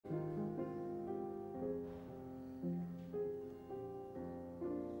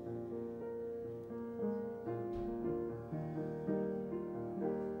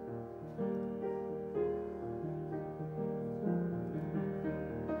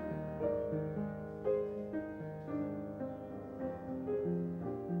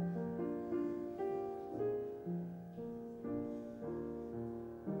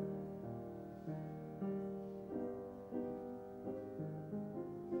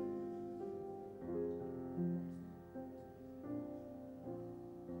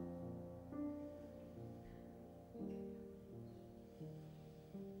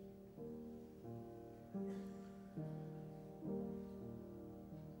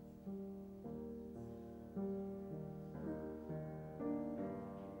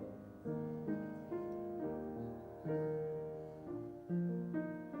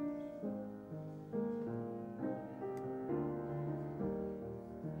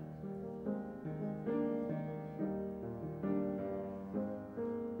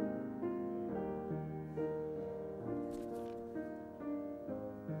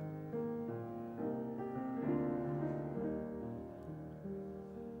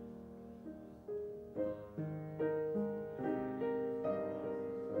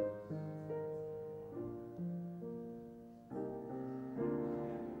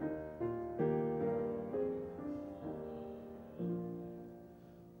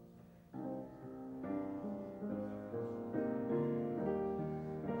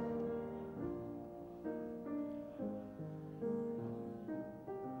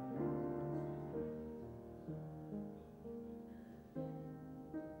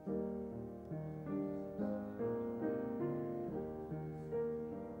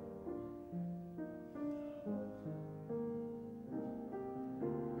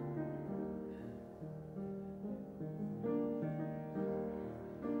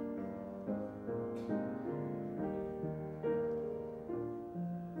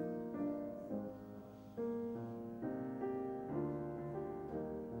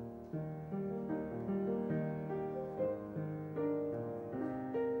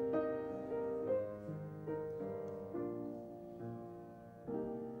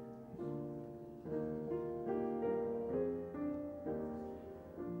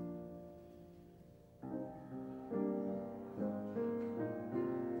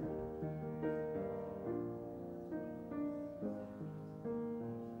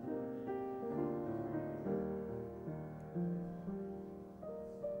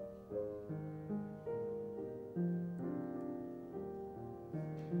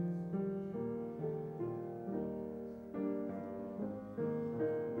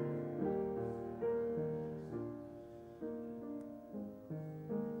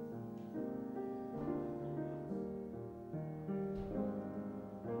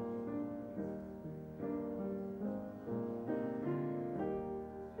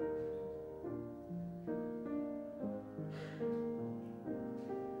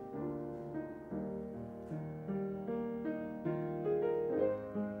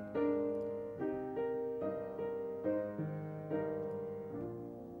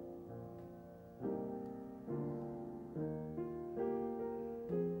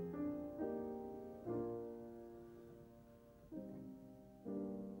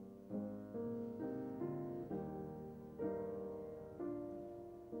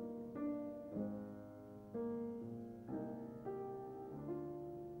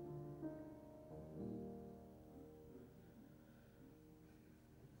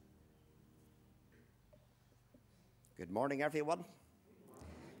Good morning, everyone.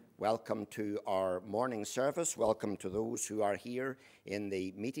 Welcome to our morning service. Welcome to those who are here in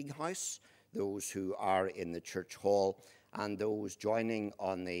the meeting house, those who are in the church hall, and those joining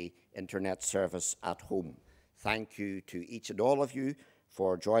on the internet service at home. Thank you to each and all of you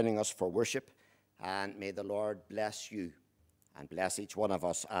for joining us for worship, and may the Lord bless you and bless each one of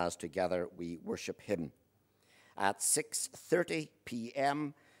us as together we worship him. At 6:30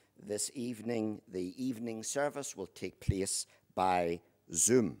 p.m. this evening, the evening service will take place by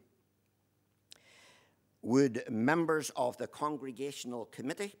Zoom. Would members of the Congregational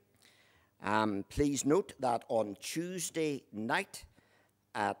Committee please note that on Tuesday night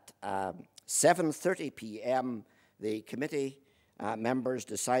at 7:30 p.m., the committee members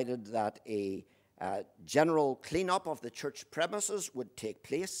decided that a general clean-up of the church premises would take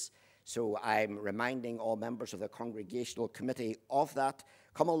place. So I'm reminding all members of the Congregational Committee of that.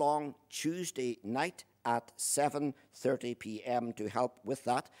 Come along Tuesday night at 7:30 p.m. to help with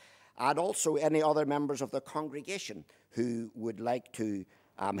that. And also any other members of the congregation who would like to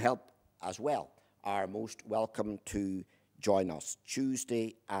help as well are most welcome to join us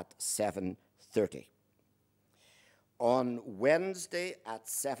Tuesday at 7:30. On Wednesday at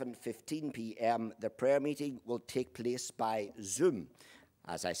 7:15 p.m., the prayer meeting will take place by Zoom.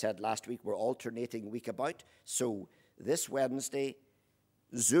 As I said last week, we're alternating week about. So this Wednesday,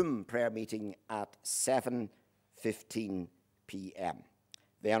 Zoom prayer meeting at 7:15 p.m.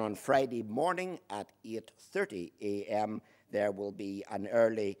 Then on Friday morning at 8:30 a.m., there will be an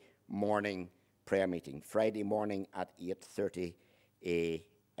early morning prayer meeting. Friday morning at 8:30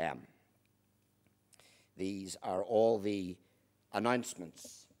 a.m. These are all the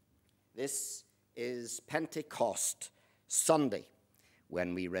announcements. This is Pentecost Sunday,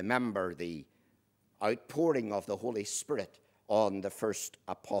 when we remember the outpouring of the Holy Spirit on the first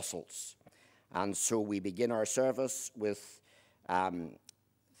apostles. And so we begin our service with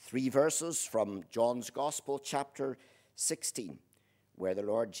 3 verses from John's Gospel, chapter 16, where the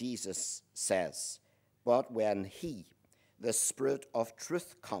Lord Jesus says, "But when he, the Spirit of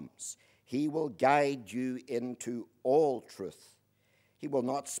truth, comes, he will guide you into all truth. He will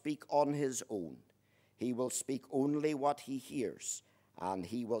not speak on his own. He will speak only what he hears, and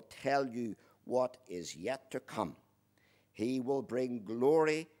he will tell you what is yet to come. He will bring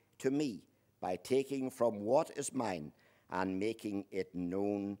glory to me by taking from what is mine and making it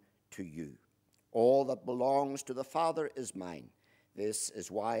known to you. All that belongs to the Father is mine. This is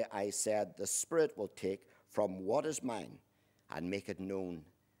why I said the Spirit will take from what is mine and make it known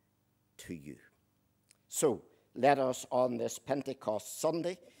to you." So let us on this Pentecost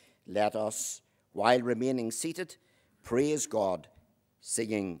Sunday, let us, while remaining seated, praise God,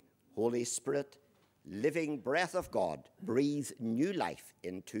 singing, "Holy Spirit, living breath of God, breathe new life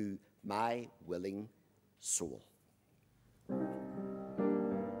into my willing soul."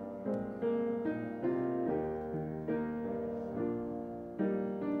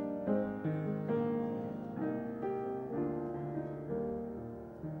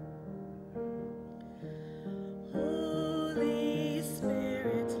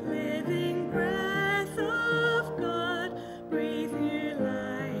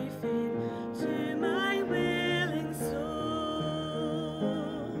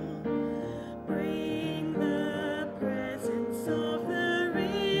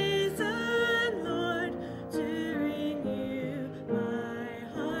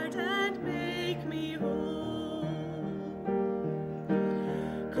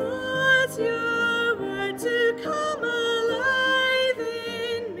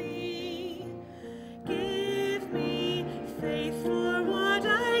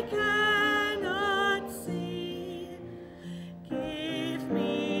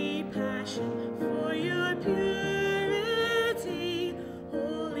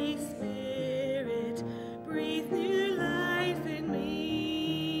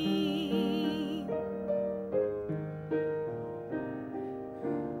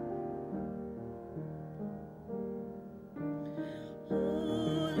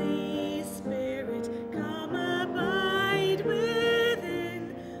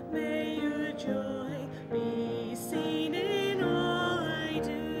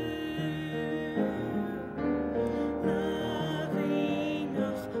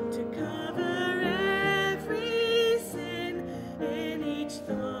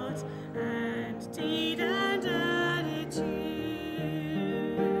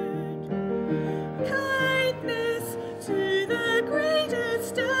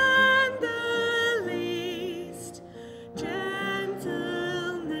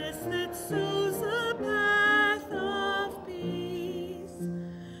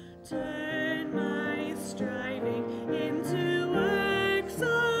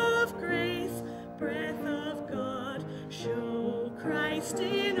 trust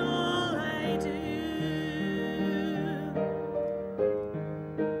in all I do.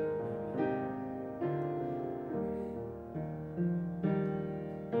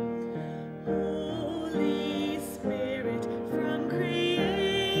 Holy Spirit, from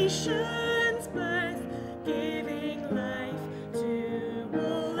creation's birth, giving life to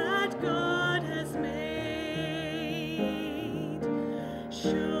all that God has made,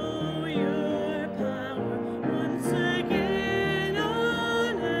 show your power once again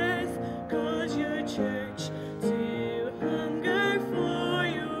on earth, cause your church to hunger for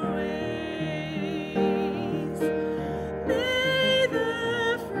your ways. May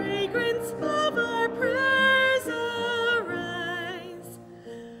the fragrance of our prayers arise,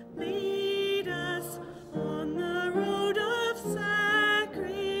 lead us on the road of sacrifice,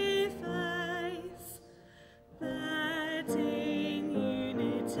 that in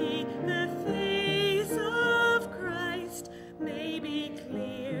unity the face of Christ may be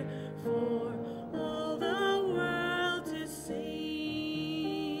clear for all the world to see.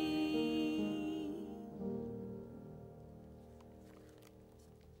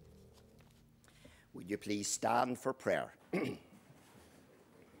 Would you please stand for prayer?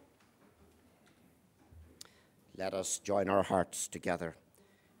 Let us join our hearts together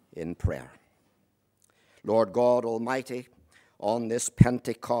in prayer. Lord God Almighty, on this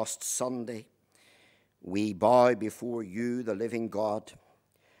Pentecost Sunday, we bow before you, the living God,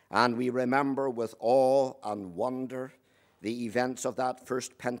 and we remember with awe and wonder the events of that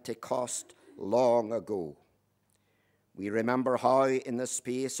first Pentecost long ago. We remember how, in the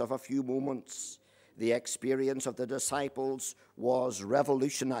space of a few moments, the experience of the disciples was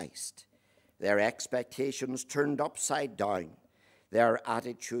revolutionized, their expectations turned upside down, their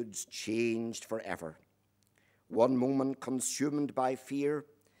attitudes changed forever. One moment consumed by fear,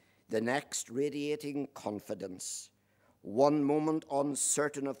 the next radiating confidence. One moment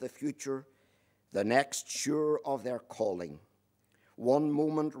uncertain of the future, the next sure of their calling. One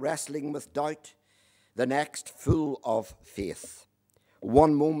moment wrestling with doubt, the next full of faith.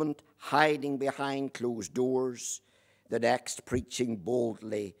 One moment hiding behind closed doors, the next preaching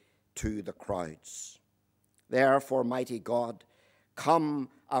boldly to the crowds. Therefore, mighty God, come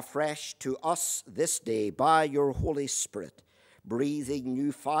afresh to us this day by your Holy Spirit, breathing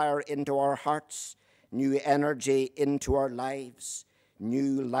new fire into our hearts, new energy into our lives,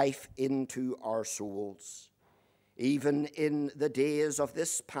 new life into our souls. Even in the days of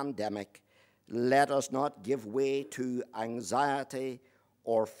this pandemic, let us not give way to anxiety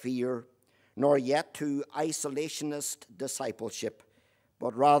or fear, nor yet to isolationist discipleship,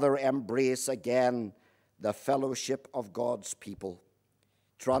 but rather embrace again the fellowship of God's people.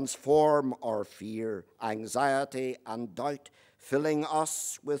 Transform our fear, anxiety, and doubt, filling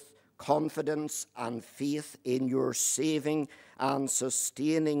us with confidence and faith in your saving and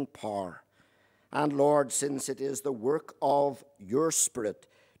sustaining power. And Lord, since it is the work of your Spirit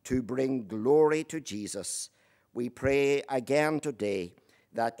to bring glory to Jesus, we pray again today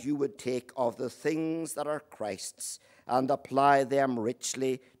that you would take of the things that are Christ's and apply them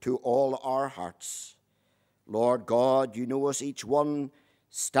richly to all our hearts. Lord God, you know us each one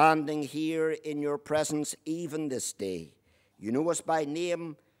standing here in your presence even this day. You know us by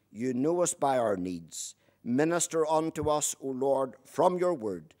name, you know us by our needs. Minister unto us, O Lord, from your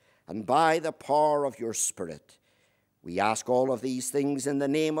word and by the power of your Spirit. We ask all of these things in the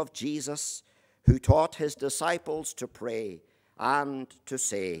name of Jesus, who taught his disciples to pray and to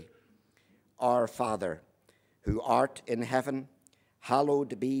say, Our Father, who art in heaven,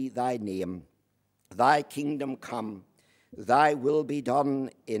 hallowed be thy name. Thy kingdom come, thy will be done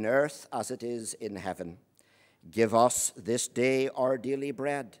in earth as it is in heaven. Give us this day our daily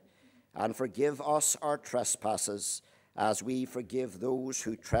bread, and forgive us our trespasses, as we forgive those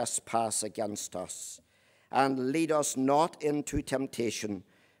who trespass against us. And lead us not into temptation,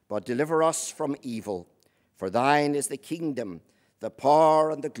 but deliver us from evil. For thine is the kingdom, the power,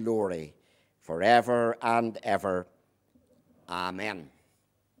 and the glory, forever and ever. Amen.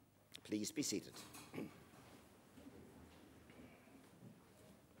 Please be seated.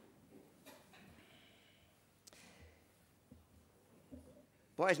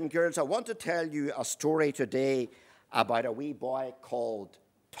 Boys and girls, I want to tell you a story today about a wee boy called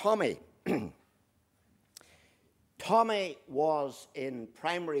Tommy. Tommy was in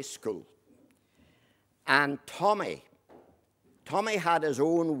primary school, and Tommy had his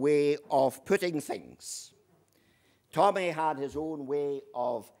own way of putting things. Tommy had his own way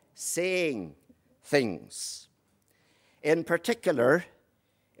of saying things. In particular,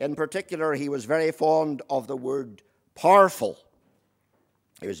 he was very fond of the word powerful.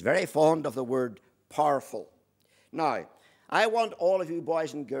 He was very fond of the word powerful. Now, I want all of you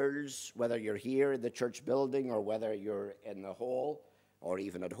boys and girls, whether you're here in the church building or whether you're in the hall or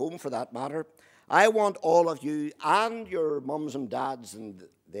even at home for that matter, I want all of you and your mums and dads and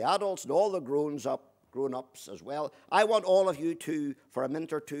the adults and all the grown-ups as well, I want all of you to, for a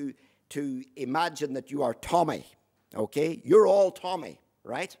minute or two, to imagine that you are Tommy, okay? You're all Tommy,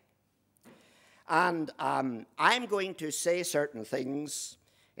 right? And I'm going to say certain things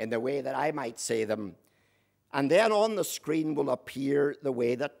in the way that I might say them, and then on the screen will appear the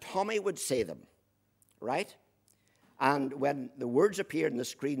way that Tommy would say them, right? And when the words appear on the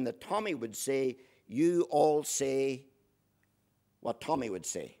screen that Tommy would say, you all say what Tommy would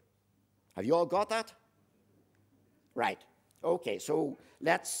say. Have you all got that? Right. Okay, so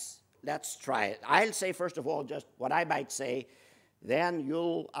let's try it. I'll say, first of all, just what I might say. Then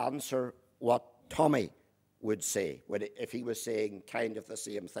you'll answer what Tommy would say if he was saying kind of the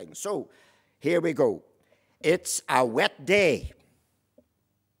same thing. So here we go. It's a wet day.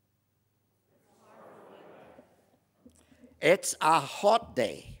 It's a hot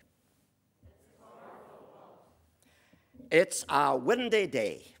day. It's a windy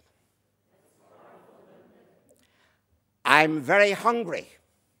day. I'm very hungry.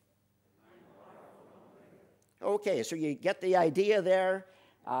 Okay, so you get the idea there,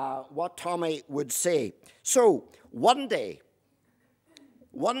 what Tommy would say. So one day,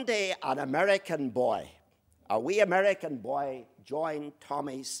 an American boy, a wee American boy, joined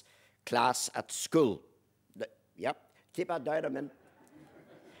Tommy's class at school. Yep, keep that down a minute.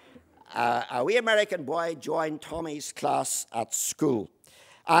 A wee American boy joined Tommy's class at school.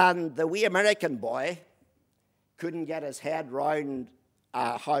 And the wee American boy couldn't get his head round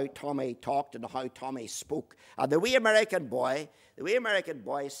how Tommy talked and how Tommy spoke. And the wee American boy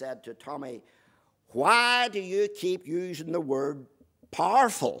said to Tommy, why do you keep using the word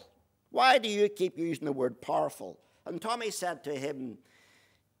powerful? Why do you keep using the word powerful? And Tommy said to him,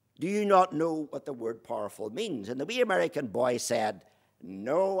 do you not know what the word powerful means? And the wee American boy said,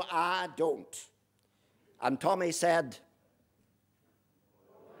 no, I don't. And Tommy said,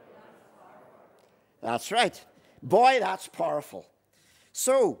 that's right. Boy, that's powerful.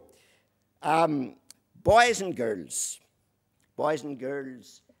 So, boys and girls,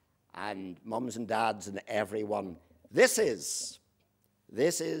 and mums and dads and everyone, this is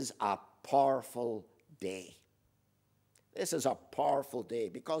a powerful day. This is a powerful day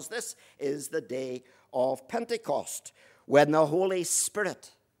because this is the day of Pentecost, when the Holy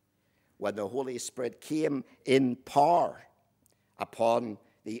Spirit came in power upon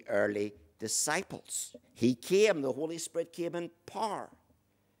the early disciples. The Holy Spirit came in power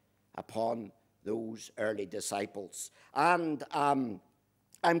upon those early disciples. And I'm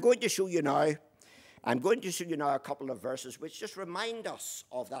going to show you now a couple of verses which just remind us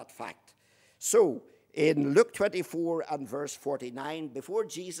of that fact. So, in Luke 24 and verse 49, before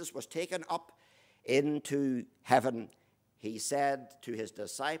Jesus was taken up into heaven, he said to his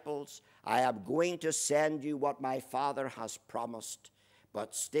disciples, I am going to send you what my Father has promised,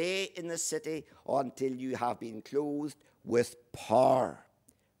 but stay in the city until you have been clothed with power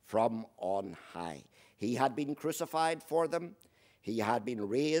from on high. He had been crucified for them. He had been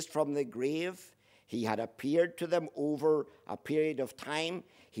raised from the grave. He had appeared to them over a period of time.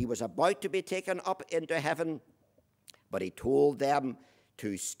 He was about to be taken up into heaven, but he told them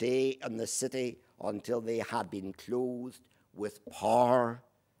to stay in the city until they had been clothed with power,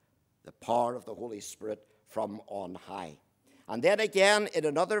 the power of the Holy Spirit from on high. And then again, in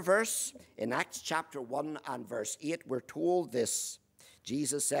another verse, in Acts chapter 1 and verse 8, we're told this.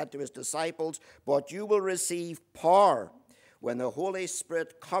 Jesus said to his disciples, but you will receive power when the Holy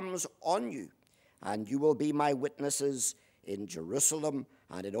Spirit comes on you, and you will be my witnesses in Jerusalem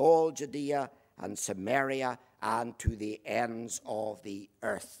and in all Judea and Samaria and to the ends of the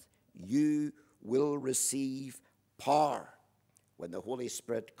earth. You will receive power when the Holy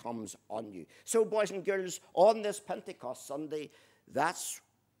Spirit comes on you. So, boys and girls, on this Pentecost Sunday, that's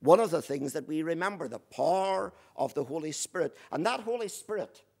one of the things that we remember, the power of the Holy Spirit. And that Holy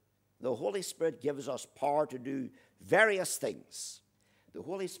Spirit, the Holy Spirit gives us power to do various things. The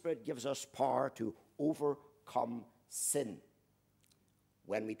Holy Spirit gives us power to overcome sin.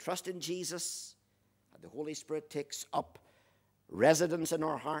 When we trust in Jesus, and the Holy Spirit takes up residence in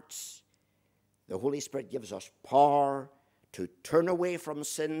our hearts, the Holy Spirit gives us power to turn away from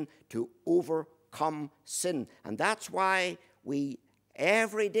sin, to overcome sin. And that's why we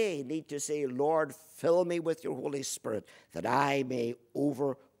every day need to say, Lord, fill me with your Holy Spirit, that I may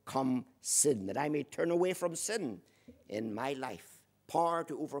overcome sin, that I may turn away from sin in my life. Power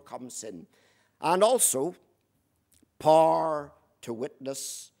to overcome sin. And also, power to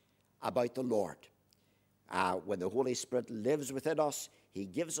witness about the Lord. when the Holy Spirit lives within us, he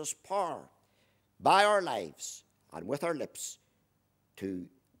gives us power by our lives and with our lips to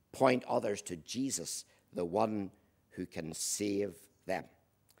point others to Jesus, the one who can save them.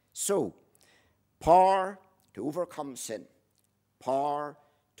 So, power to overcome sin, power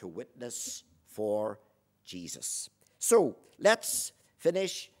to witness for Jesus. So, let's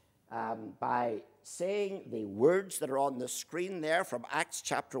finish by saying the words that are on the screen there from Acts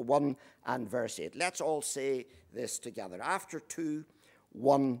chapter 1 and verse 8. Let's all say this together. After 2,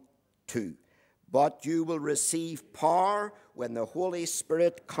 1, 2. But you will receive power when the Holy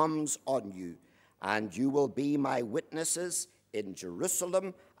Spirit comes on you, and you will be my witnesses in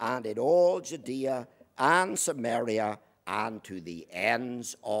Jerusalem and in all Judea and Samaria and to the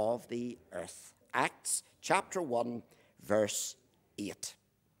ends of the earth. Acts chapter 1, verse 8.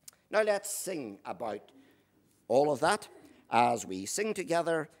 Now let's sing about all of that as we sing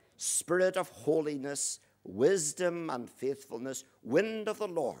together, Spirit of holiness, wisdom and faithfulness, wind of the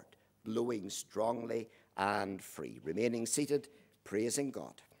Lord, blowing strongly and free. Remaining seated, praising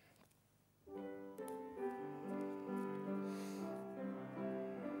God.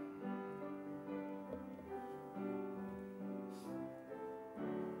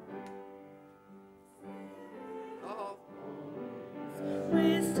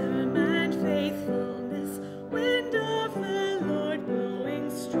 Wisdom and faithfulness, wind of the Lord blowing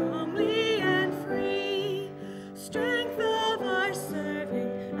strongly and free, strength of our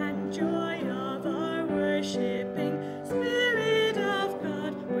serving and joy of our worshipping, Spirit of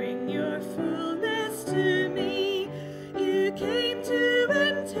God, bring your fullness to me. You came to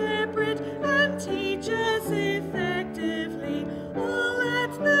interpret and teach us effectively all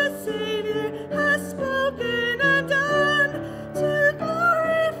that the Savior has spoken and done. To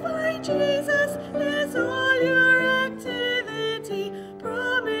glorify Jesus is all your activity,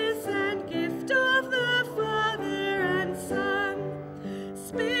 promise and gift of the Father and Son.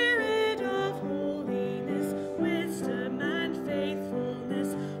 Spirit of holiness, wisdom and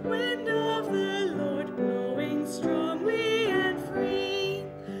faithfulness, wind of the Lord blowing strongly and free,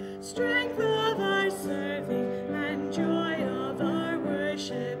 strength of our serving and joy of our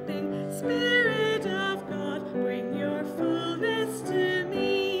worshipping, Spirit of God, bring your fullness to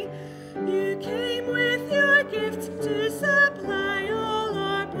me. You came with your gift to supply all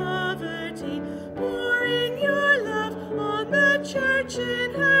our poverty, pouring your love on the church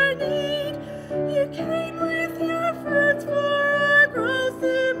in her need. You came with your fruits for our growth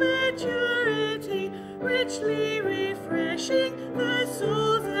to maturity, richly refreshing the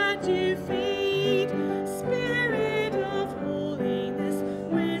souls that you feed. Spirit of holiness,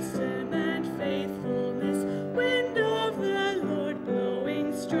 wisdom and faithfulness, wind of the Lord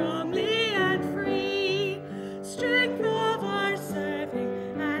blowing strongly and free, strength of our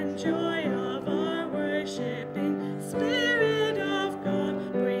serving and joy of our worshipping, Spirit of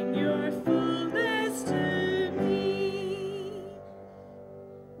God, bring your fullness to me.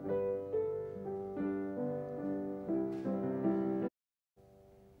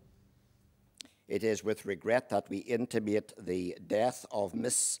 It is with regret that we intimate the death of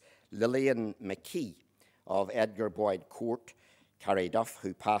Miss Lillian McKee of Edgar Boyd Court, Carryduff,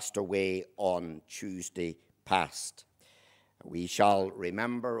 who passed away on Tuesday past. We shall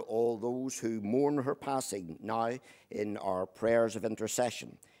remember all those who mourn her passing now in our prayers of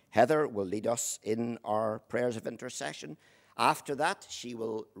intercession. Heather will lead us in our prayers of intercession. After that, she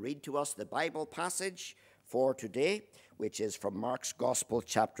will read to us the Bible passage for today, which is from Mark's Gospel,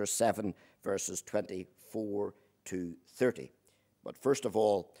 chapter 7, verses 24 to 30. But first of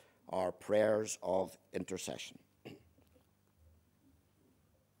all, our prayers of intercession.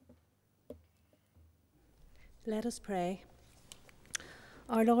 Let us pray.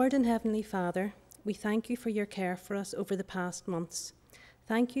 Our Lord and Heavenly Father, we thank you for your care for us over the past months.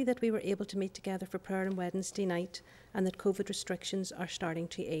 Thank you that we were able to meet together for prayer on Wednesday night and that COVID restrictions are starting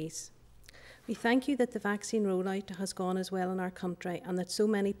to ease. We thank you that the vaccine rollout has gone as well in our country and that so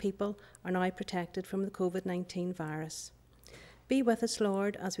many people are now protected from the COVID-19 virus. Be with us,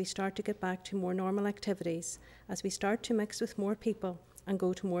 Lord, as we start to get back to more normal activities, as we start to mix with more people and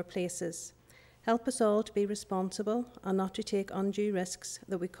go to more places. Help us all to be responsible and not to take undue risks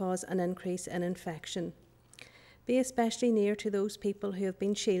that would cause an increase in infection. Be especially near to those people who have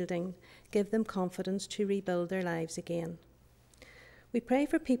been shielding. Give them confidence to rebuild their lives again. We pray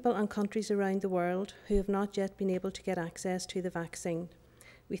for people and countries around the world who have not yet been able to get access to the vaccine.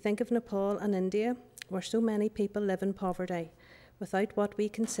 We think of Nepal and India, where so many people live in poverty, without what we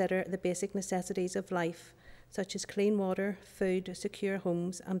consider the basic necessities of life, such as clean water, food, secure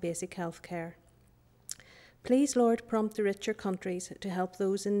homes and basic health care. Please, Lord, prompt the richer countries to help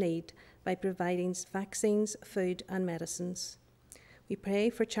those in need by providing vaccines, food and medicines. We pray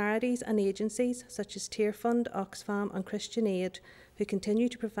for charities and agencies such as Tear Fund, Oxfam and Christian Aid who continue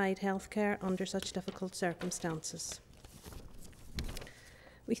to provide healthcare under such difficult circumstances.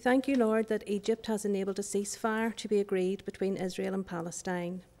 We thank you, Lord, that Egypt has enabled a ceasefire to be agreed between Israel and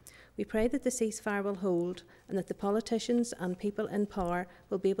Palestine. We pray that the ceasefire will hold and that the politicians and people in power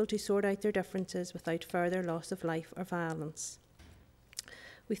will be able to sort out their differences without further loss of life or violence.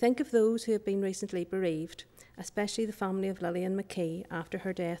 We think of those who have been recently bereaved, especially the family of Lillian McKee after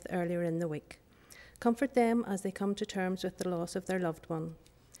her death earlier in the week. Comfort them as they come to terms with the loss of their loved one.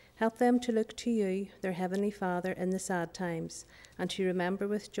 Help them to look to you, their Heavenly Father, in the sad times, and to remember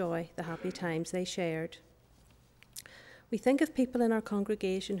with joy the happy times they shared. We think of people in our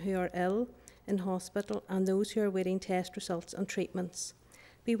congregation who are ill, in hospital, and those who are waiting test results and treatments.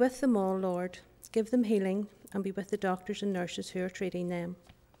 Be with them all, Lord. Give them healing, and be with the doctors and nurses who are treating them.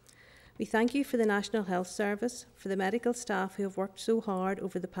 We thank you for the National Health Service, for the medical staff who have worked so hard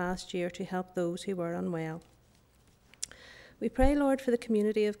over the past year to help those who were unwell. We pray, Lord, for the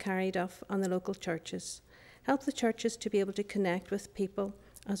community of Carryduff and the local churches. Help the churches to be able to connect with people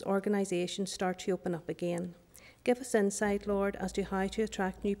as organisations start to open up again. Give us insight, Lord, as to how to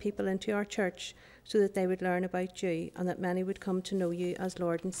attract new people into our church so that they would learn about you and that many would come to know you as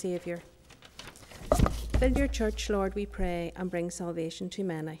Lord and Saviour. Fill your church, Lord, we pray, and bring salvation to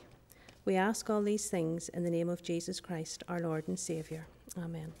many. We ask all these things in the name of Jesus Christ, our Lord and Saviour.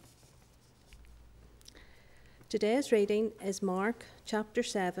 Amen. Today's reading is Mark chapter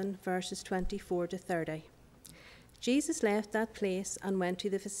 7, verses 24 to 30. Jesus left that place and went to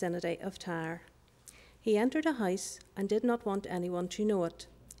the vicinity of Tyre. He entered a house and did not want anyone to know it,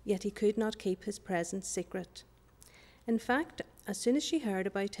 yet he could not keep his presence secret. In fact, as soon as she heard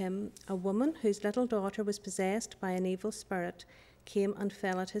about him, a woman whose little daughter was possessed by an evil spirit came and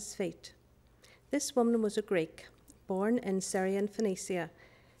fell at his feet. This woman was a Greek, born in Syrian Phoenicia.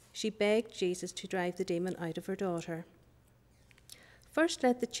 She begged Jesus to drive the demon out of her daughter. First,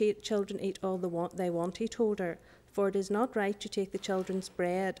 let the children eat all they want, he told her, for it is not right to take the children's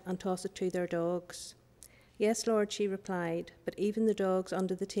bread and toss it to their dogs. Yes, Lord, she replied, but even the dogs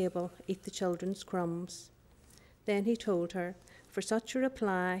under the table eat the children's crumbs. Then he told her, for such a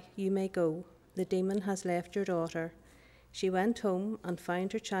reply you may go. The demon has left your daughter. She went home and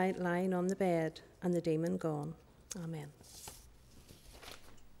found her child lying on the bed and the demon gone. Amen.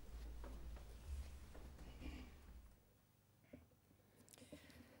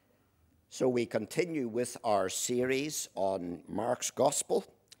 So we continue with our series on Mark's Gospel,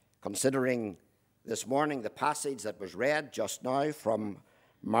 considering this morning the passage that was read just now from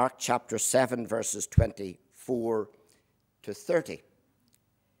Mark chapter 7, verses 24 to 30.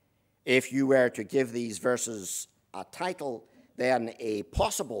 If you were to give these verses a title, then a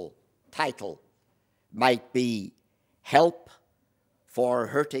possible title might be Help for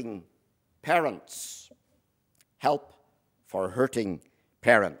Hurting Parents. Help for Hurting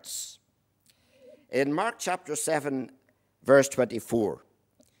Parents. In Mark chapter 7, verse 24,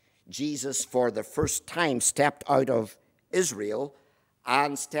 Jesus for the first time stepped out of Israel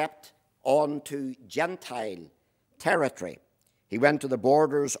and stepped onto Gentile territory. He went to the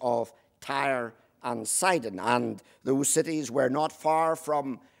borders of Tyre and Sidon, and those cities were not far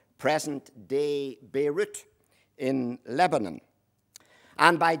from present-day Beirut in Lebanon.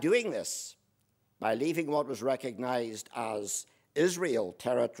 And by doing this, by leaving what was recognized as Israel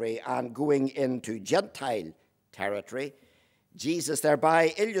territory and going into Gentile territory, Jesus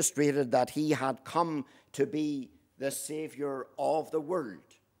thereby illustrated that he had come to be the Savior of the world,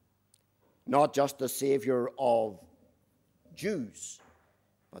 not just the Savior of Jews,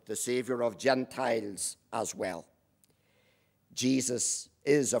 but the Savior of Gentiles as well. Jesus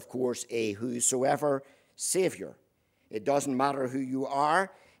is, of course, a whosoever Savior. It doesn't matter who you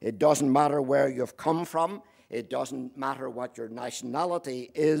are. It doesn't matter where you've come from. It doesn't matter what your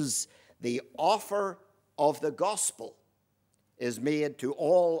nationality is. The offer of the gospel is made to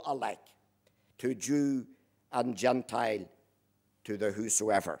all alike, to Jew and Gentile, to the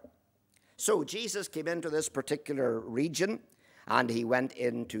whosoever. So Jesus came into this particular region, and he went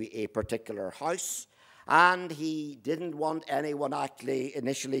into a particular house, and he didn't want anyone actually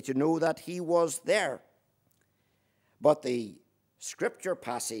initially to know that he was there. But the scripture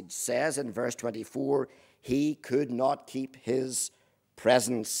passage says in verse 24, he could not keep his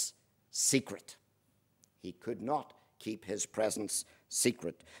presence secret. He could not keep his presence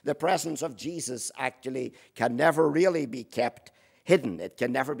secret. The presence of Jesus actually can never really be kept hidden. It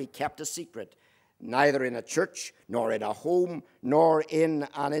can never be kept a secret, neither in a church, nor in a home, nor in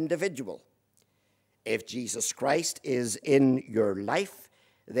an individual. If Jesus Christ is in your life,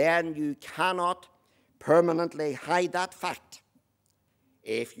 then you cannot permanently hide that fact.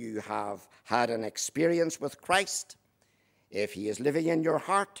 If you have had an experience with Christ, if he is living in your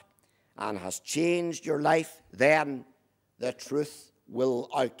heart and has changed your life, then the truth will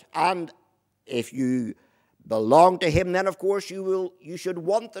out. And if you belong to him, then of course you should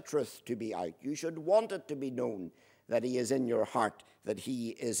want the truth to be out. You should want it to be known that he is in your heart, that he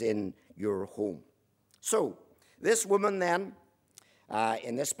is in your home. So, this woman then,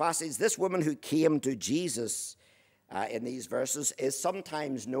 in this passage, this woman who came to Jesus in these verses is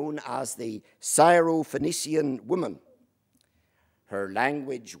sometimes known as the Syrophoenician woman. Her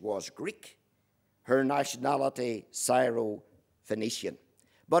language was Greek, her nationality Syrophoenician.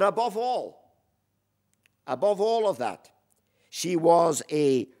 But above all of that, she was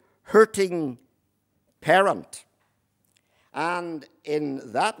a hurting parent. And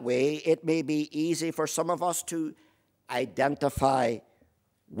in that way, it may be easy for some of us to identify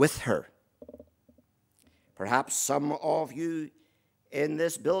with her. Perhaps some of you in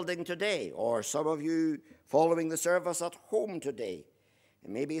this building today, or some of you following the service at home today,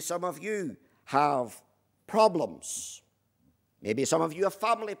 and maybe some of you have problems. Maybe some of you have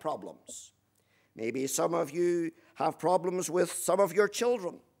family problems. Maybe some of you have problems with some of your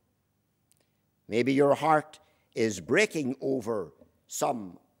children. Maybe your heart is breaking over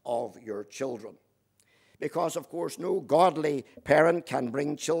some of your children. Because, of course, no godly parent can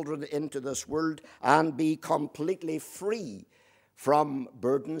bring children into this world and be completely free from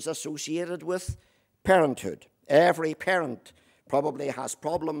burdens associated with parenthood. Every parent probably has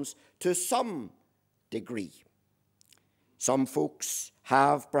problems to some degree. Some folks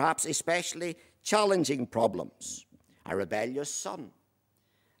have perhaps especially challenging problems. A rebellious son,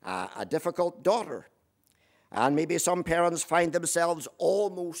 a difficult daughter, and maybe some parents find themselves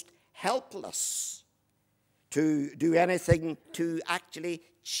almost helpless to do anything to actually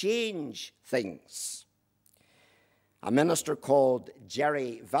change things. A minister called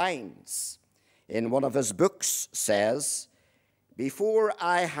Jerry Vines, in one of his books, says, "Before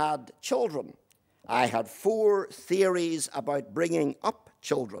I had children, I had 4 theories about bringing up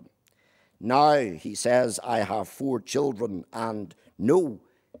children. Now," he says, "I have 4 children and no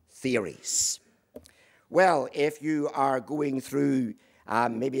theories." Well, if you are going through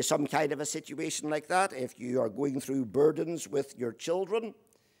maybe some kind of a situation like that, if you are going through burdens with your children,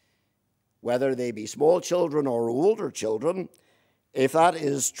 whether they be small children or older children, if that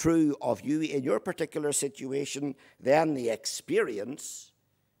is true of you in your particular situation, then the experience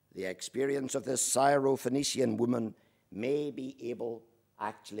of this Syrophoenician woman may be able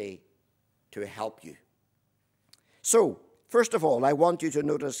actually to help you. So, first of all, I want you to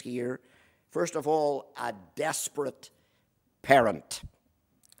notice here, first of all, a desperate parent.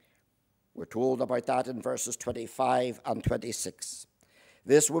 We're told about that in verses 25 and 26.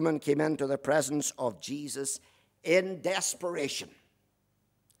 This woman came into the presence of Jesus in desperation.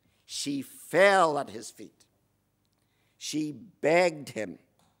 She fell at his feet. She begged him.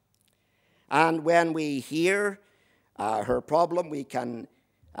 And when we hear her problem, we can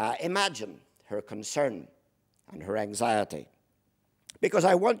imagine her concern and her anxiety. Because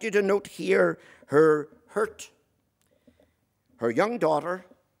I want you to note here her hurt. Her young daughter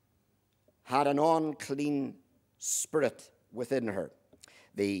had an unclean spirit within her.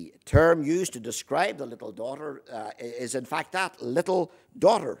 The term used to describe the little daughter is in fact that, little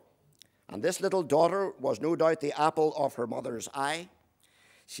daughter. And this little daughter was no doubt the apple of her mother's eye.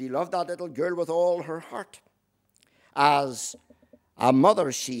 She loved that little girl with all her heart. As a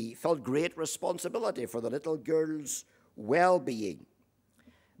mother, she felt great responsibility for the little girl's well-being.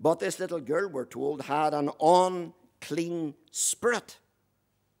 But this little girl, we're told, had an unclean spirit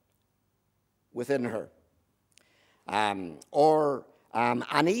within her. Or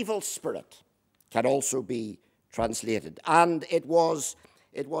an evil spirit can also be translated. And it was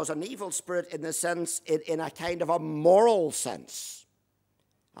an evil spirit in the sense, in a kind of a moral sense.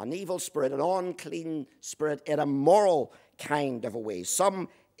 An evil spirit, an unclean spirit in a moral kind of a way. Some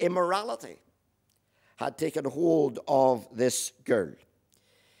immorality had taken hold of this girl.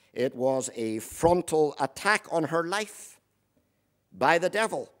 It was a frontal attack on her life by the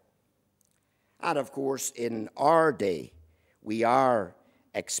devil. And of course, in our day, we are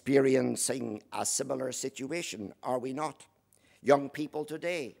experiencing a similar situation, are we not? Young people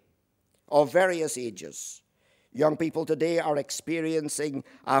today, of various ages, young people today are experiencing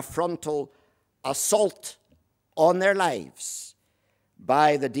a frontal assault on their lives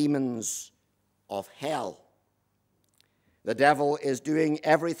by the demons of hell. The devil is doing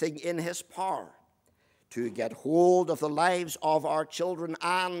everything in his power to get hold of the lives of our children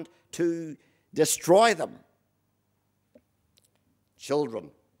and to destroy them.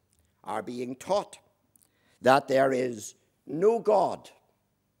 Children are being taught that there is no God,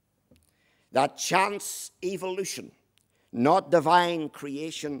 that chance evolution, not divine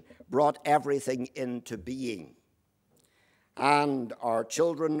creation, brought everything into being. And our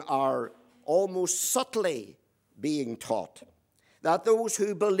children are almost subtly being taught that those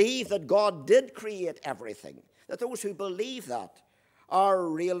who believe that God did create everything, that those who believe that are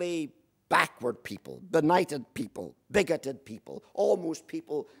really backward people, benighted people, bigoted people, almost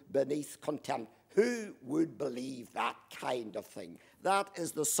people beneath contempt. Who would believe that kind of thing? That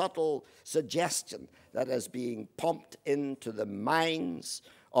is the subtle suggestion that is being pumped into the minds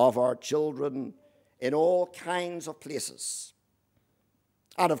of our children in all kinds of places.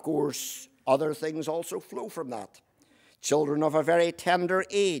 And of course, other things also flow from that. Children of a very tender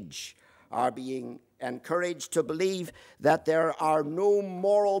age are being encouraged to believe that there are no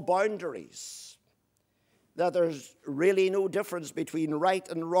moral boundaries, that there's really no difference between right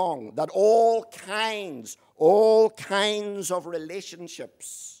and wrong, that all kinds of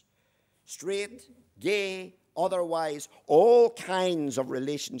relationships, straight, gay, otherwise, all kinds of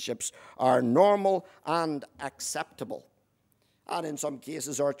relationships are normal and acceptable. And in some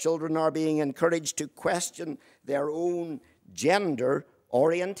cases, our children are being encouraged to question their own gender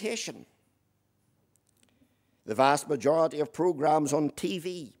orientation. The vast majority of programs on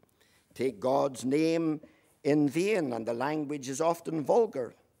TV take God's name in vain, and the language is often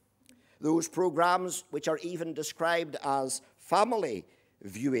vulgar. Those programs, which are even described as family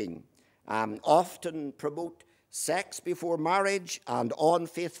viewing, often promote sex before marriage and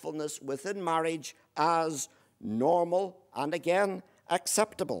unfaithfulness within marriage as normal and, again,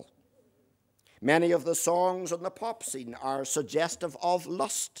 acceptable. Many of the songs on the pop scene are suggestive of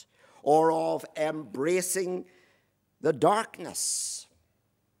lust or of embracing the darkness.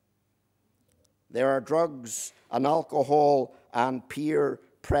 There are drugs and alcohol and peer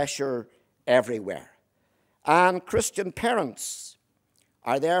pressure everywhere. And Christian parents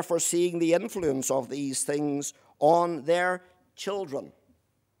are therefore seeing the influence of these things on their children.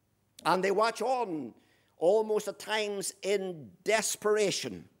 And they watch on, almost at times in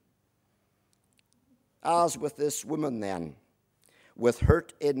desperation, as with this woman then, with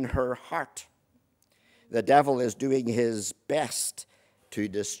hurt in her heart. The devil is doing his best to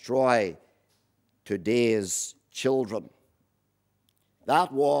destroy today's children.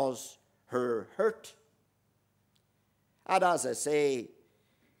 That was her hurt. And as I say,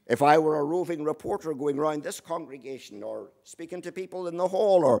 if I were a roving reporter going around this congregation or speaking to people in the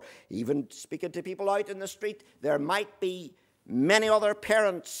hall or even speaking to people out in the street, there might be many other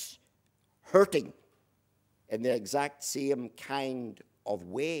parents hurting in the exact same kind of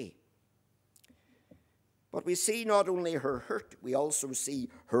way. But we see not only her hurt, we also see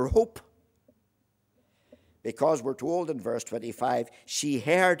her hope. Because we're told in verse 25, she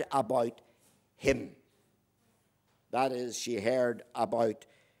heard about him. That is, she heard about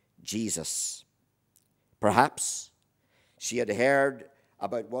Jesus. Perhaps she had heard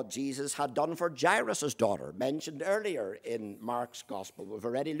about what Jesus had done for Jairus' daughter, mentioned earlier in Mark's Gospel. We've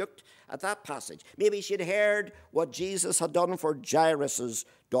already looked at that passage. Maybe she'd heard what Jesus had done for Jairus'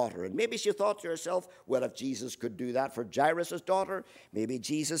 daughter. And maybe she thought to herself, well, if Jesus could do that for Jairus' daughter, maybe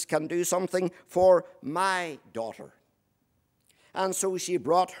Jesus can do something for my daughter. And so she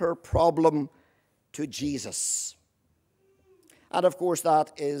brought her problem to Jesus. And of course,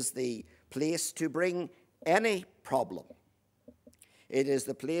 that is the place to bring any problem. It is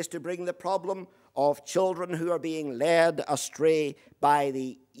the place to bring the problem of children who are being led astray by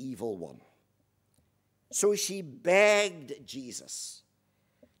the evil one. So she begged Jesus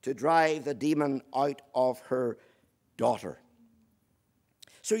to drive the demon out of her daughter.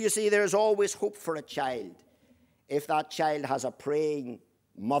 So you see, there's always hope for a child if that child has a praying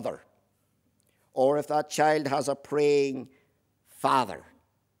mother, or if that child has a praying father.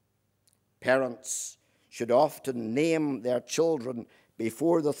 Parents should often name their children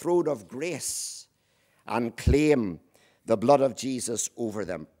before the throne of grace and claim the blood of Jesus over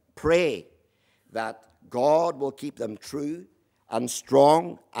them. Pray that God will keep them true and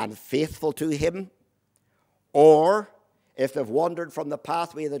strong and faithful to him, or if they've wandered from the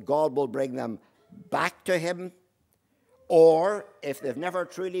pathway, that God will bring them back to him, or if they've never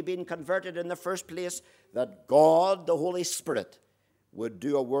truly been converted in the first place, that God, the Holy Spirit, would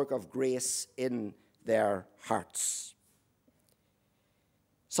do a work of grace in their hearts.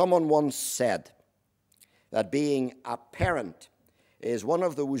 Someone once said that being a parent is one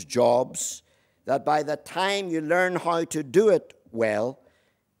of those jobs that by the time you learn how to do it well,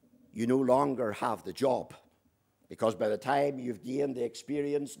 you no longer have the job. Because by the time you've gained the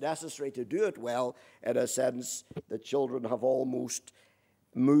experience necessary to do it well, in a sense, the children have almost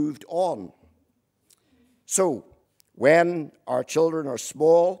moved on. So, when our children are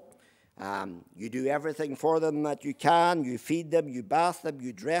small, you do everything for them that you can. You feed them, you bath them,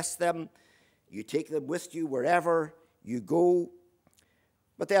 you dress them, you take them with you wherever you go.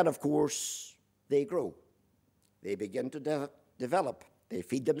 But then, of course, they grow. They begin to develop. They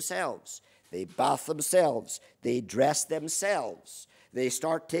feed themselves. They bath themselves. They dress themselves. They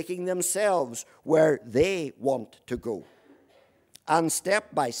start taking themselves where they want to go. And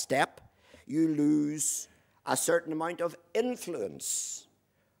step by step, you lose a certain amount of influence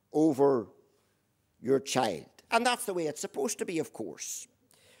over your child. And that's the way it's supposed to be, of course.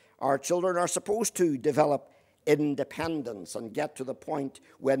 Our children are supposed to develop independence and get to the point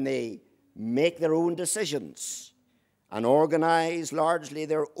when they make their own decisions and organize largely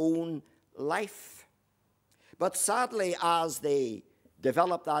their own life. But sadly, as they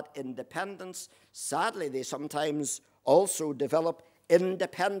develop that independence, sadly, they sometimes also develop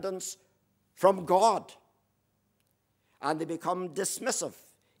independence from God. And they become dismissive.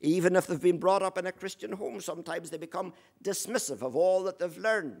 Even if they've been brought up in a Christian home, sometimes they become dismissive of all that they've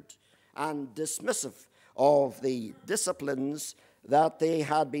learned and dismissive of the disciplines that they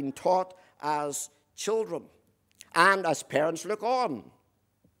had been taught as children. And as parents look on,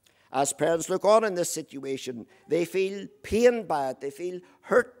 in this situation, they feel pained by it, they feel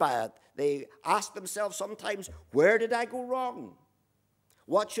hurt by it. They ask themselves sometimes, where did I go wrong?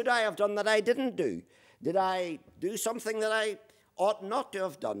 What should I have done that I didn't do? Did I do something that I ought not to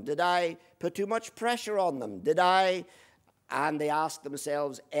have done? Did I put too much pressure on them? And they ask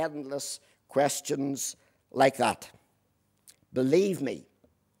themselves endless questions like that. Believe me,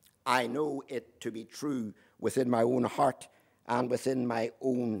 I know it to be true within my own heart and within my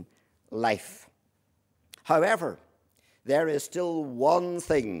own life. However, there is still one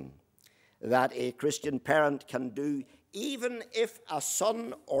thing that a Christian parent can do, even if a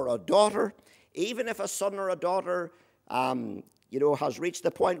son or a daughter has reached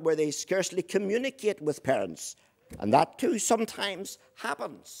the point where they scarcely communicate with parents. And that too sometimes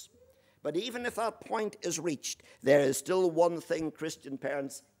happens. But even if that point is reached, there is still one thing Christian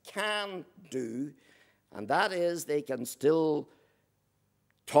parents can do, and that is they can still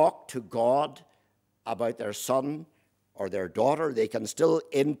talk to God about their son or their daughter. They can still,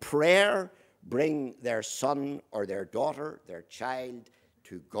 in prayer, bring their son or their daughter, their child,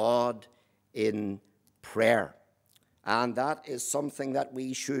 to God in prayer. And that is something that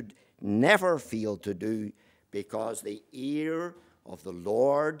we should never fail to do, because the ear of the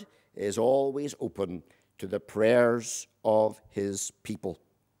Lord is always open to the prayers of his people.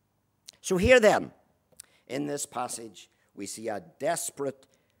 So here then, in this passage, we see a desperate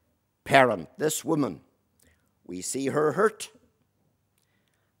parent, this woman. We see her hurt,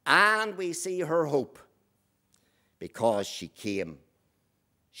 and we see her hope, because she came.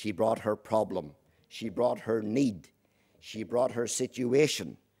 She brought her problem. She brought her need. She brought her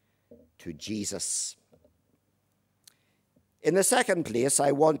situation to Jesus. In the second place,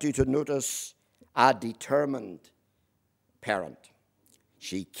 I want you to notice a determined parent.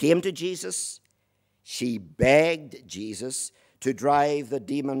 She came to Jesus. She begged Jesus to drive the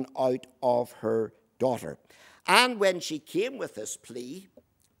demon out of her daughter. And when she came with this plea,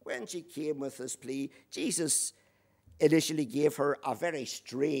 Jesus initially gave her a very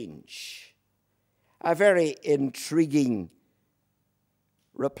strange, a very intriguing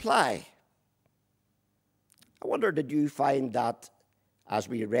reply. I wonder, did you find that as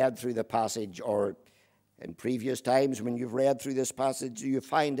we read through the passage, or in previous times when you've read through this passage, do you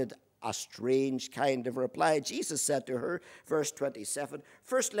find it a strange kind of reply? Jesus said to her, verse 27,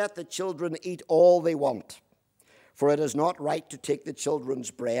 "First let the children eat all they want, for it is not right to take the children's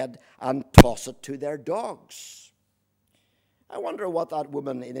bread and toss it to their dogs." I wonder what that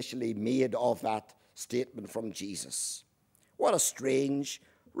woman initially made of that statement from Jesus. What a strange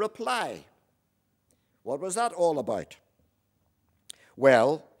reply. What was that all about?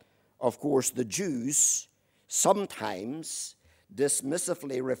 Well, of course, the Jews sometimes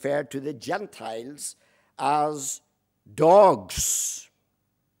dismissively referred to the Gentiles as dogs.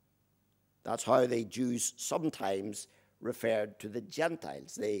 That's how the Jews sometimes referred to the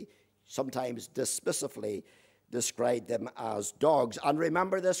Gentiles. They sometimes dismissively described them as dogs. And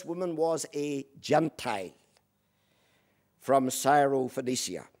remember, this woman was a Gentile from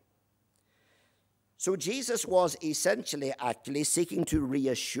Syrophoenicia. So Jesus was essentially actually seeking to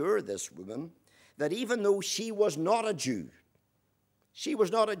reassure this woman that even though she was not a Jew,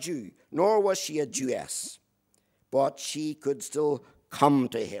 nor was she a Jewess, but she could still come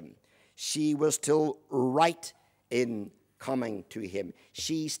to him. She was still right in coming to him.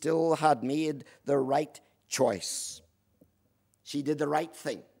 She still had made the right choice. She did the right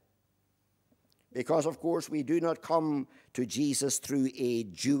thing. Because, of course, we do not come to Jesus through a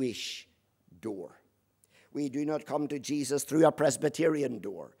Jewish door. We do not come to Jesus through a Presbyterian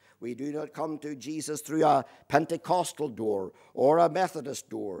door. We do not come to Jesus through a Pentecostal door or a Methodist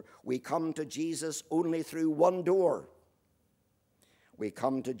door. We come to Jesus only through one door. We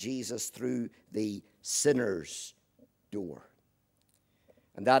come to Jesus through the sinner's door.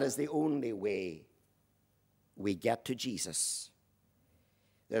 And that is the only way we get to Jesus.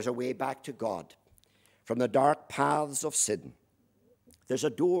 There's a way back to God from the dark paths of sin. There's a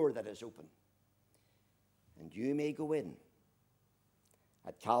door that is open, and you may go in.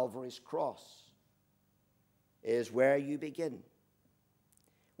 At Calvary's cross is where you begin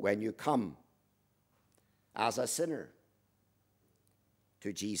when you come as a sinner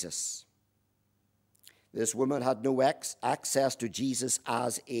to Jesus. This woman had no access to Jesus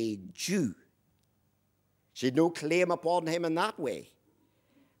as a Jew. She had no claim upon him in that way,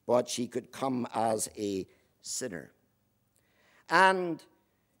 but she could come as a sinner. And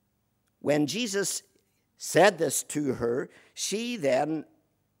when Jesus said this to her, she then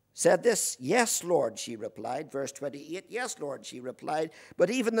said this, "Yes, Lord," she replied. Verse 28, "Yes, Lord," she replied, "but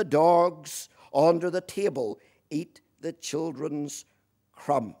even the dogs under the table eat the children's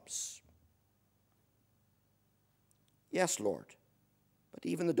crumbs." Yes, Lord, but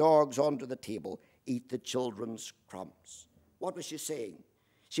even the dogs under the table eat the children's crumbs. What was she saying?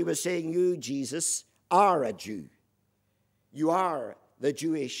 She was saying, you, Jesus, are a Jew. You are the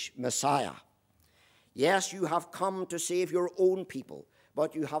Jewish Messiah. Yes, you have come to save your own people,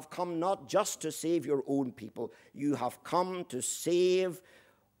 but you have come not just to save your own people. You have come to save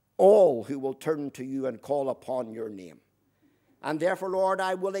all who will turn to you and call upon your name. And therefore, Lord,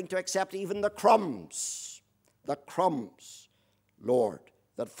 I'm willing to accept even the crumbs, Lord,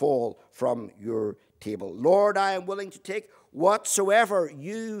 that fall from your table. Lord, I am willing to take whatsoever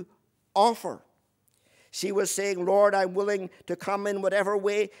you offer. She was saying, Lord, I'm willing to come in whatever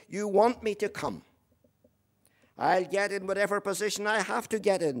way you want me to come. I'll get in whatever position I have to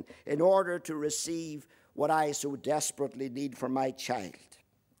get in order to receive what I so desperately need for my child.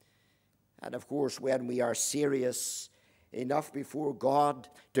 And of course, when we are serious enough before God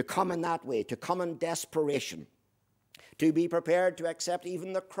to come in that way, to come in desperation, to be prepared to accept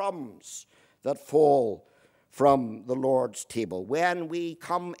even the crumbs that fall from the Lord's table. When we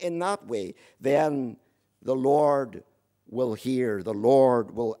come in that way, then the Lord will hear, the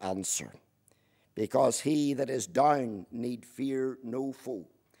Lord will answer. Because he that is down need fear no foe.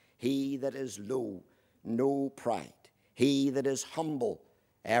 He that is low, no pride. He that is humble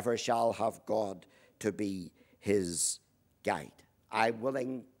ever shall have God to be his guide. I'm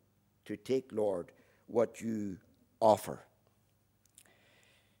willing to take, Lord, what you offer.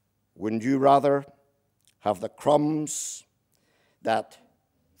 Wouldn't you rather have the crumbs that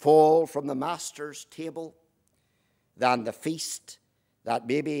fall from the master's table than the feast that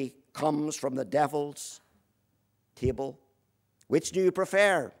maybe comes from the devil's table? Which do you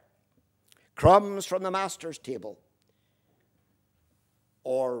prefer? Crumbs from the master's table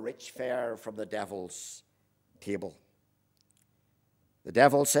or rich fare from the devil's table? The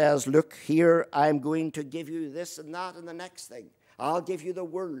devil says, look here, I'm going to give you this and that and the next thing. I'll give you the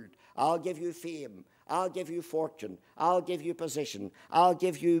world. I'll give you fame. I'll give you fortune. I'll give you position. I'll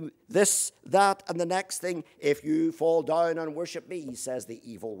give you this, that, and the next thing if you fall down and worship me, says the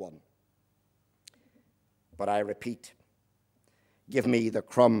evil one. But I repeat, give me the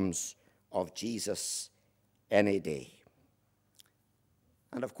crumbs of Jesus any day.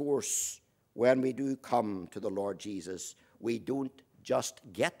 And of course, when we do come to the Lord Jesus, we don't just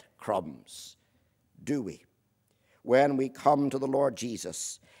get crumbs, do we? When we come to the Lord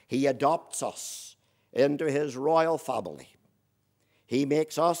Jesus, he adopts us into his royal family. He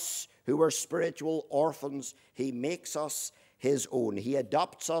makes us, who are spiritual orphans, he makes us his own. He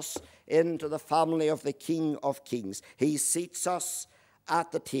adopts us into the family of the King of Kings. He seats us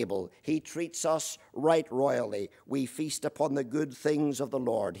at the table. He treats us right royally. We feast upon the good things of the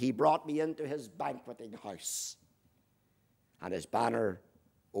Lord. He brought me into his banqueting house, and his banner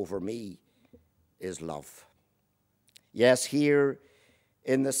over me is love. Yes, here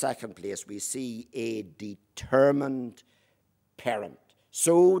in the second place, we see a determined parent,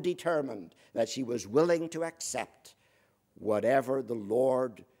 so determined that she was willing to accept whatever the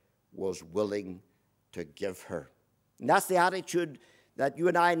Lord was willing to give her. And that's the attitude that you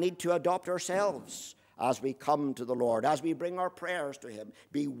and I need to adopt ourselves as we come to the Lord, as we bring our prayers to him.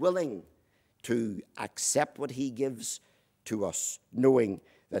 Be willing to accept what he gives to us, knowing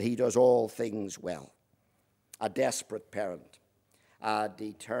that he does all things well. a desperate parent, a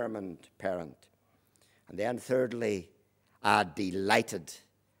determined parent. And then thirdly, a delighted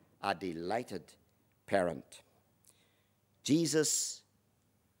parent. Jesus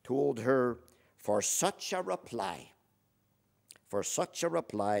told her, for such a reply,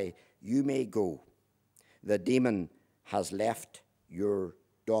 you may go. The demon has left your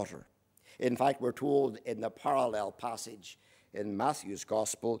daughter. In fact, we're told in the parallel passage in Matthew's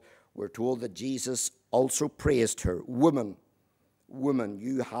Gospel, we're told that Jesus also praised her. Woman,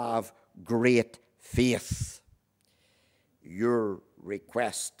 you have great faith. Your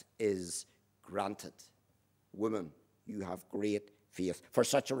request is granted. Woman, you have great faith. For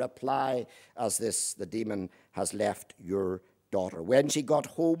such a reply as this, the demon has left your daughter. When she got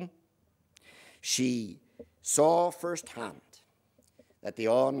home, she saw firsthand that the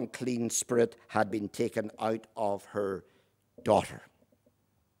unclean spirit had been taken out of her daughter.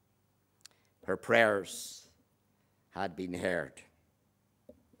 Her prayers had been heard.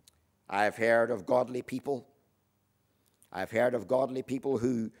 I have heard of godly people. I've heard of godly people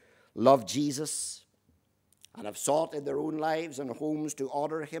who love Jesus and have sought in their own lives and homes to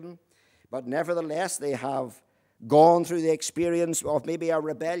honor him, but nevertheless they have gone through the experience of maybe a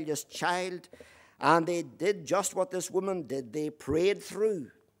rebellious child, and they did just what this woman did. They prayed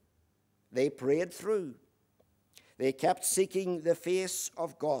through. They kept seeking the face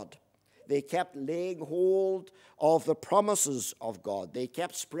of God. They kept laying hold of the promises of God. They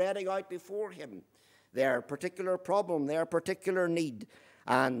kept spreading out before him their particular problem, their particular need,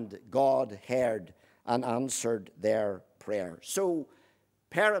 and God heard and answered their prayer. So,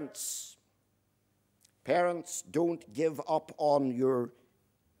 parents, don't give up on your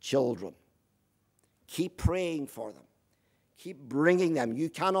children. Keep praying for them. Keep bringing them. You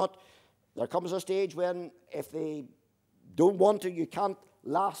cannot, there comes a stage when if they don't want to, you can't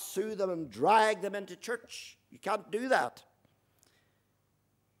lasso them and drag them into church. You can't do that.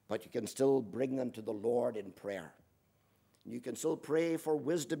 But you can still bring them to the Lord in prayer. You can still pray for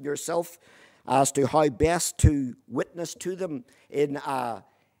wisdom yourself as to how best to witness to them in a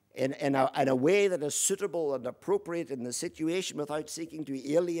way that is suitable and appropriate in the situation without seeking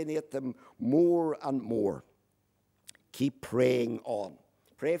to alienate them more and more. Keep praying on.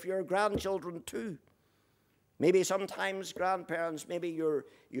 Pray for your grandchildren too. Maybe sometimes grandparents, maybe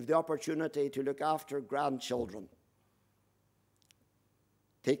you've the opportunity to look after grandchildren.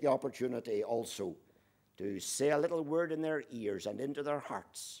 Take the opportunity also to say a little word in their ears and into their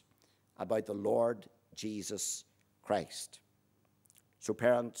hearts about the Lord Jesus Christ. So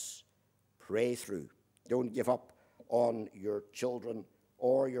parents, pray through. Don't give up on your children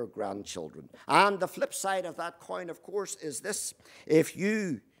or your grandchildren. And the flip side of that coin, of course, is this. If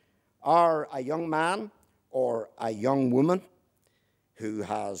you are a young man or a young woman who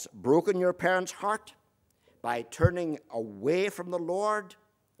has broken your parents' heart by turning away from the Lord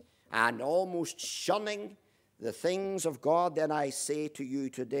and almost shunning the things of God, then I say to you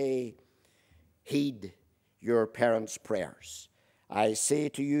today, heed your parents' prayers. I say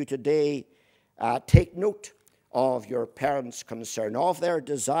to you today, take note of your parents' concern, of their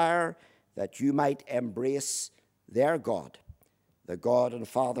desire that you might embrace their God, the God and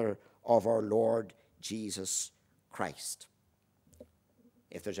Father of our Lord Jesus Christ.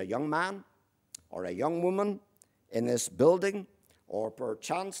 If there's a young man or a young woman in this building, or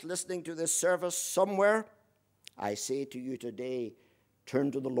perchance listening to this service somewhere, I say to you today,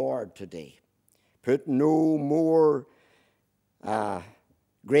 turn to the Lord today. Put no more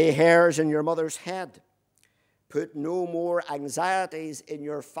gray hairs in your mother's head. Put no more anxieties in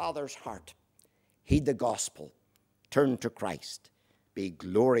your father's heart. Heed the gospel. Turn to Christ. Be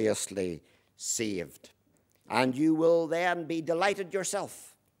gloriously saved. And you will then be delighted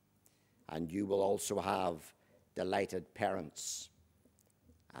yourself. And you will also have delighted parents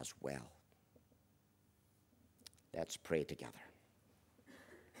as well. Let's pray together.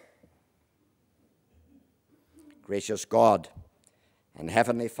 Gracious God and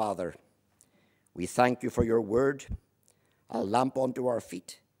Heavenly Father, we thank you for your word, a lamp unto our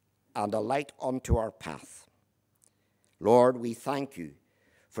feet and a light unto our path. Lord, we thank you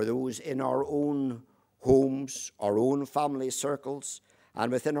for those in our own homes, our own family circles,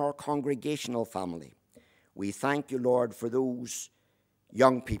 and within our congregational family. We thank you, Lord, for those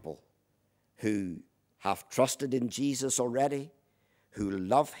young people who have trusted in Jesus already, who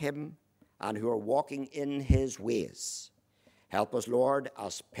love him, and who are walking in his ways. Help us, Lord,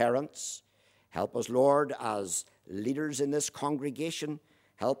 as parents. Help us, Lord, as leaders in this congregation.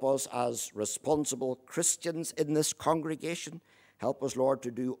 Help us as responsible Christians in this congregation. Help us, Lord,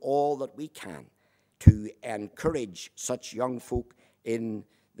 to do all that we can to encourage such young folk in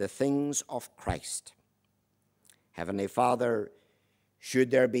the things of Christ. Heavenly Father,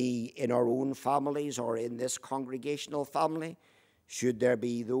 should there be in our own families or in this congregational family, should there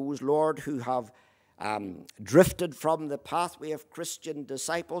be those, Lord, who have drifted from the pathway of Christian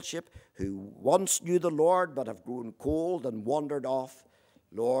discipleship, who once knew the Lord but have grown cold and wandered off,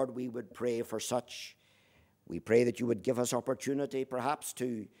 Lord, we would pray for such. We pray that you would give us opportunity perhaps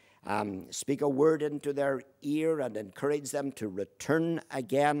to speak a word into their ear and encourage them to return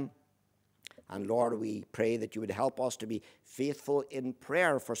again. And Lord, we pray that you would help us to be faithful in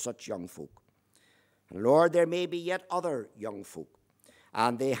prayer for such young folk. And Lord, there may be yet other young folk,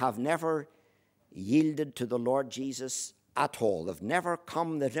 and they have never yielded to the Lord Jesus at all. They've never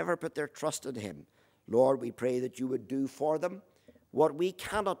come, they've never put their trust in him. Lord, we pray that you would do for them what we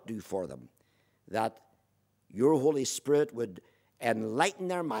cannot do for them, that your Holy Spirit would enlighten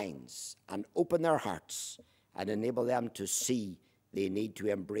their minds and open their hearts and enable them to see they need to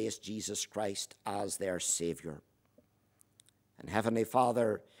embrace Jesus Christ as their Savior. And Heavenly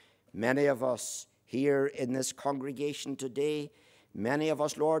Father, many of us here in this congregation today, many of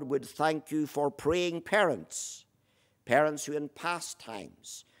us, Lord, would thank you for praying parents, parents who in past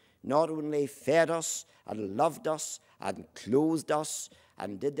times not only fed us and loved us and clothed us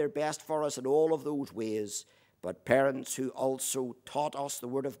and did their best for us in all of those ways, but parents who also taught us the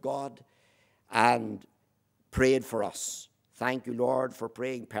Word of God and prayed for us. Thank you, Lord, for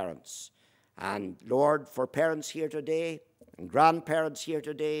praying parents. And Lord, for parents here today and grandparents here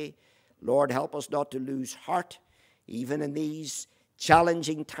today, Lord, help us not to lose heart, even in these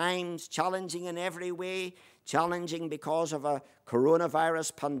challenging times, challenging in every way, challenging because of a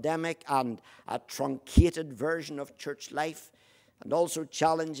coronavirus pandemic and a truncated version of church life, and also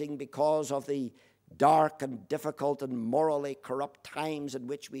challenging because of the dark and difficult and morally corrupt times in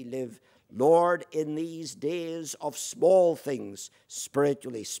which we live. Lord, in these days of small things,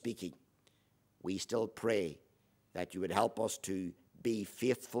 spiritually speaking, we still pray that you would help us to be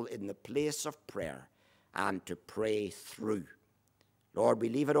faithful in the place of prayer and to pray through. Lord, we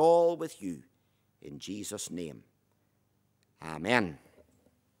leave it all with you in Jesus' name. Amen.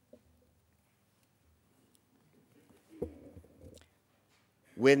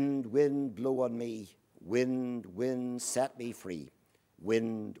 Wind, wind, blow on me. Wind, wind, set me free.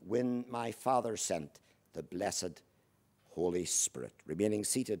 Wind, wind, my Father sent, the blessed Holy Spirit. Remaining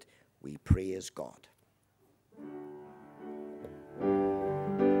seated, we praise God.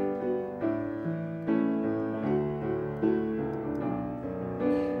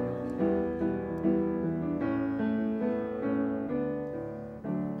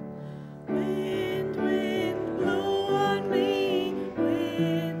 Wind, wind, blow on me.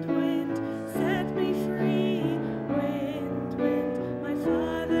 Wind, wind, set me free. Wind, wind, my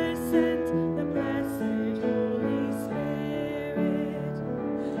Father sent, the blessed Holy Spirit.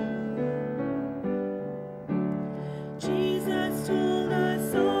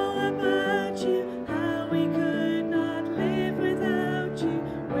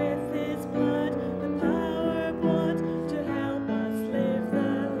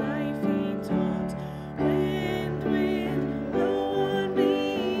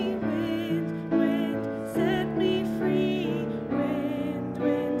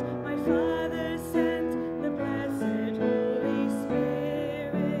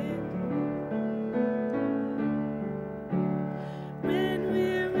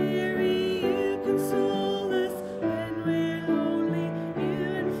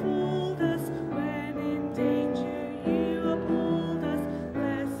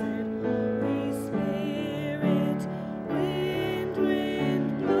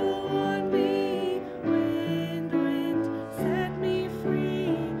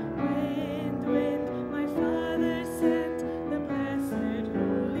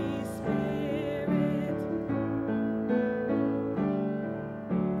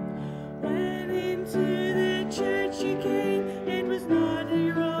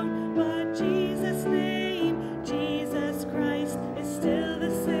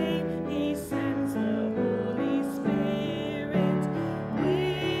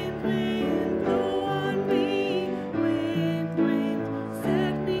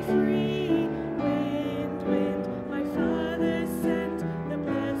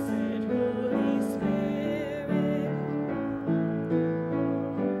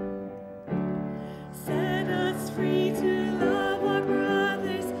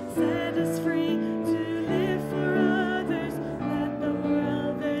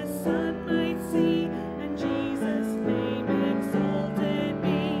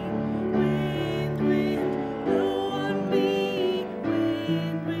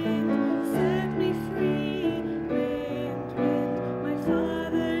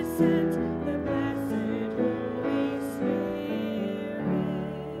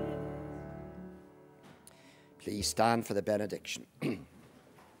 Please stand for the benediction.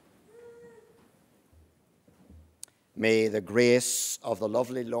 May the grace of the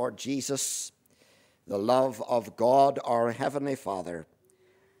lovely Lord Jesus, the love of God our Heavenly Father,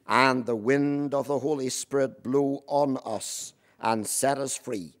 and the wind of the Holy Spirit blow on us and set us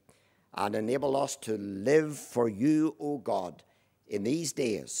free, and enable us to live for you, O God, in these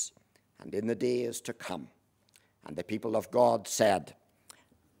days and in the days to come. And the people of God said,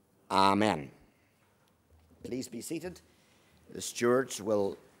 Amen. Please be seated. The stewards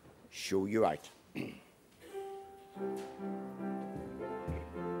will show you out.